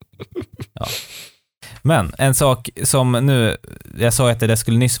 Ja. Men en sak som nu, jag sa att det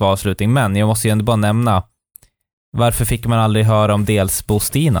skulle nyss vara avslutning, men jag måste ju ändå bara nämna, varför fick man aldrig höra om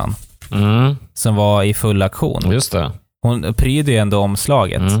Delsbo-Stinan som var i full aktion? Just det. Hon prydde ju ändå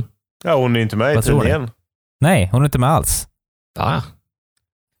omslaget. Ja, hon är inte med i tidningen. Nej, hon är inte med alls. Ja.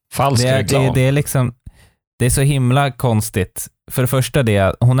 Falsk reklam. Det är liksom, det är så himla konstigt. För det första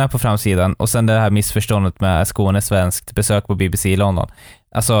det, hon är på framsidan och sen det här missförståndet med Skånesvenskt besök på BBC i London.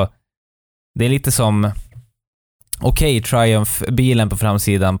 Alltså, det är lite som Triumph-bilen på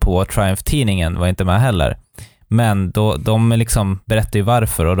framsidan på Triumph-tidningen var inte med heller. Men då, de liksom berättade ju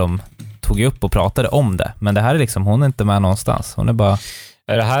varför och de tog ju upp och pratade om det. Men det här är liksom, hon är inte med någonstans. Hon är bara...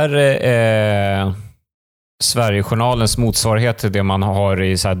 Är det här Sverigejournalens motsvarighet till det man har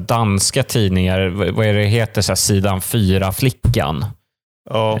i så här danska tidningar? Vad är det heter? Så här, sidan 4-flickan.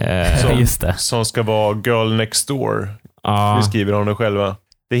 Ja, just det. Som ska vara Girl Next Door. Vi skriver om det själva.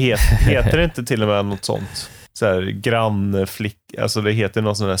 Det heter det inte till och med något sånt. Så här grannflick. Alltså det heter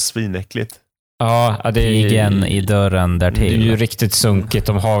något sånt där svinäckligt. Ja, det är igen i dörren därtill. Det är ju riktigt sunkigt.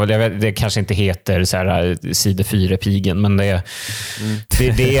 De har väl, jag vet, det kanske inte heter så här sida 4-pigen, men det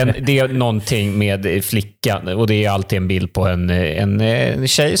är någonting med flickan och det är alltid en bild på en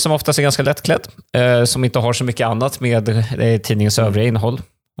tjej som oftast är ganska lättklädd, som inte har så mycket annat med tidningens övriga innehåll.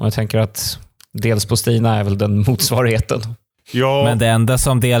 Och jag tänker att Delsbo-Stina är väl den motsvarigheten. Ja. Men det enda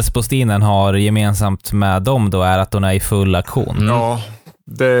som Delsbo-Stinen har gemensamt med dem då är att hon är i full aktion. Ja.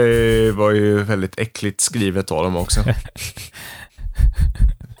 Det var ju väldigt äckligt skrivet av dem också.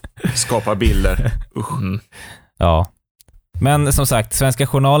 Skapa bilder. Ja. Men som sagt, Svenska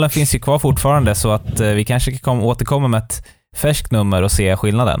Journalen finns ju kvar fortfarande så att vi kanske kan återkomma med ett färskt nummer och se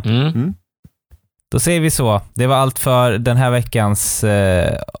skillnaden. Då säger vi så. Det var allt för den här veckans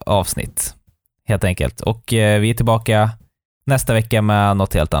avsnitt, helt enkelt. Och vi är tillbaka nästa vecka med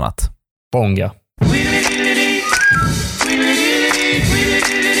något helt annat. Bonga.